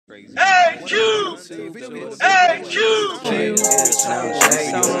AyeQ! AyeQ!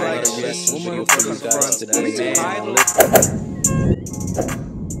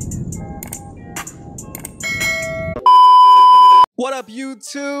 What up,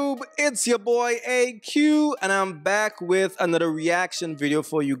 YouTube? It's your boy AyeQ, and I'm back with another reaction video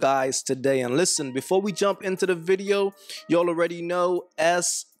for you guys today. And listen, before we jump into the video, you all already know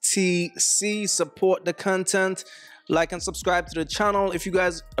STC, support the content. Like and subscribe to the channel. If you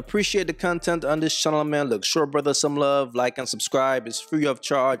guys appreciate the content on this channel, man, look, show brother some love. Like and subscribe. It's free of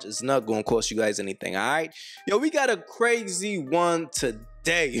charge. It's not going to cost you guys anything, all right? Yo, we got a crazy one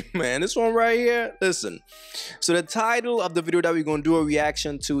today, man. This one right here, listen. So the title of the video that we're going to do a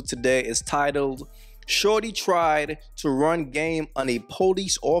reaction to today is titled, Shorty Tried to Run Game on a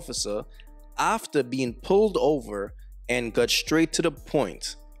Police Officer After Being Pulled Over and Got Straight to the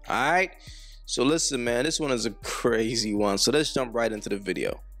Point, all right? So listen, man, this one is a crazy one. So let's jump right into the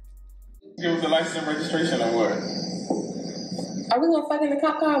video. Give us the license and registration or what? Are we gonna fuck in the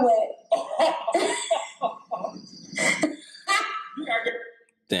cop car with?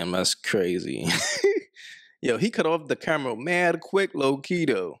 Damn, that's crazy. Yo, he cut off the camera mad quick, low key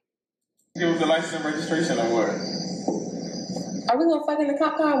though. Give us the license and registration or what? Are we gonna fuck in the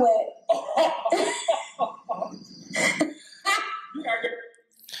cop car with?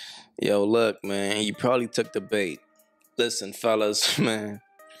 Yo, look, man, he probably took the bait. Listen, fellas, man.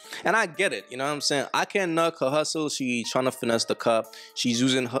 And I get it, you know what I'm saying? I can't knock her hustle. She trying to finesse the cop. She's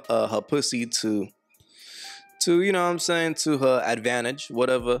using her pussy to, you know what I'm saying, to her advantage,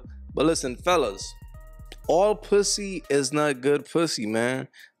 whatever. But listen, fellas, all pussy is not good pussy, man.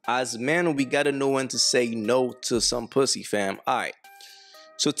 As men, we gotta know when to say no to some pussy, fam. All right.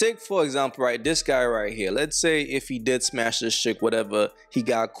 So take, for example, right, this guy right here. Let's say if he did smash this chick, whatever, he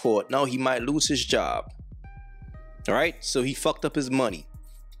got caught. Now he might lose his job. All right, so he fucked up his money.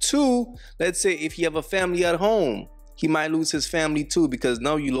 Two, let's say if you have a family at home, he might lose his family too, because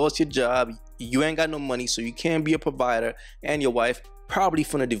now you lost your job, you ain't got no money, so you can't be a provider, and your wife probably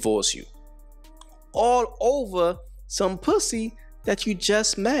finna divorce you. All over some pussy that you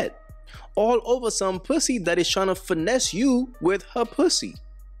just met. All over some pussy that is trying to finesse you with her pussy.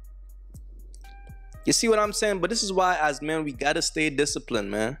 You see what I'm saying? But this is why, as men, we gotta stay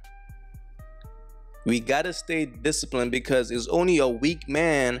disciplined, man. We gotta stay disciplined, because it's only a weak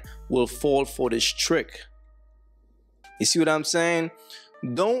man will fall for this trick. You see what I'm saying?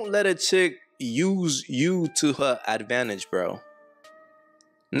 Don't let a chick use you to her advantage, bro.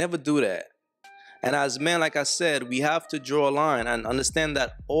 Never do that. And as men, like I said, we have to draw a line and understand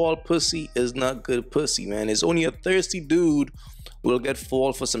that all pussy is not good pussy, man. It's only a thirsty dude will get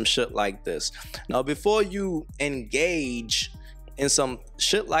fall for some shit like this. Now, before you engage in some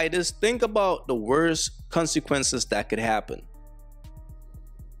shit like this, think about the worst consequences that could happen.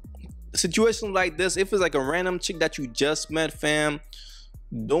 A situation like this, if it's like a random chick that you just met, fam,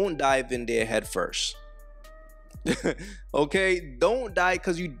 don't dive in there head first. Okay, don't die,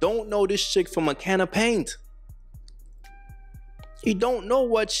 because you don't know this chick from a can of paint. You don't know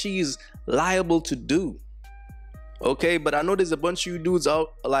what she's liable to do. Okay, but I know there's a bunch of you dudes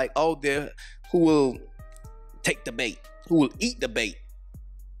out there who will take the bait, who will eat the bait.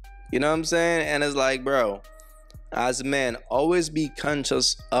 You know what I'm saying? And it's like, bro, as a man, always be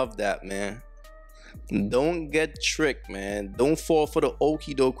conscious of that, man. Don't get tricked, man. Don't fall for the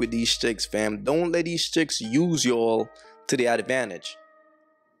okie doke with these chicks, fam. Don't let these chicks use y'all to their advantage.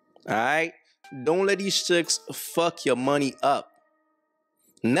 All right? Don't let these chicks fuck your money up.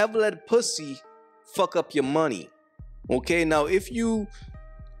 Never let pussy fuck up your money. Okay? Now, if you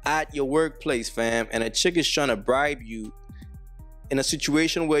at your workplace, fam, and a chick is trying to bribe you in a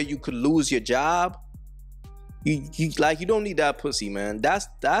situation where you could lose your job, you don't need that pussy, man. That's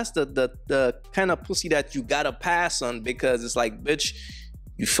the kind of pussy that you gotta pass on, because it's like, bitch,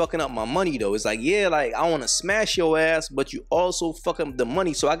 you fucking up my money though. It's like, yeah, like I want to smash your ass, but you also fuck up the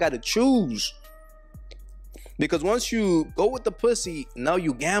money, so I gotta choose. Because once you go with the pussy, now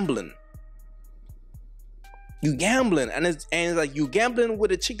you gambling. You gambling, and it's like you gambling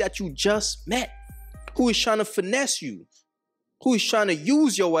with a chick that you just met, who is trying to finesse you, who is trying to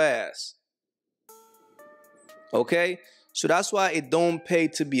use your ass. Okay, so that's why it don't pay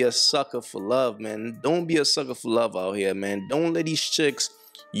to be a sucker for love, man. Don't be a sucker for love out here, man. Don't let these chicks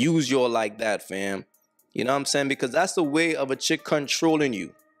use you like that, fam. You know what I'm saying? Because that's the way of a chick controlling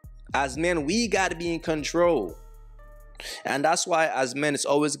you. As men, we got to be in control. And that's why, as men, it's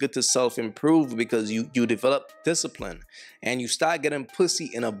always good to self-improve, because you develop discipline and you start getting pussy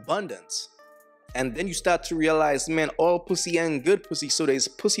in abundance. And then you start to realize, man, all pussy ain't good pussy. So there's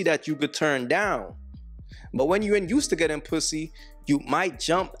pussy that you could turn down. But when you ain't used to getting pussy, you might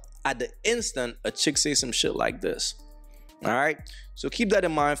jump at the instant a chick say some shit like this. All right, so keep that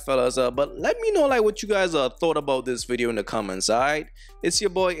in mind, fellas. But let me know like what you guys thought about this video in the comments. All right, it's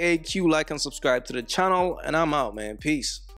your boy AyeQ. Like and subscribe to the channel, and I'm out, man. Peace.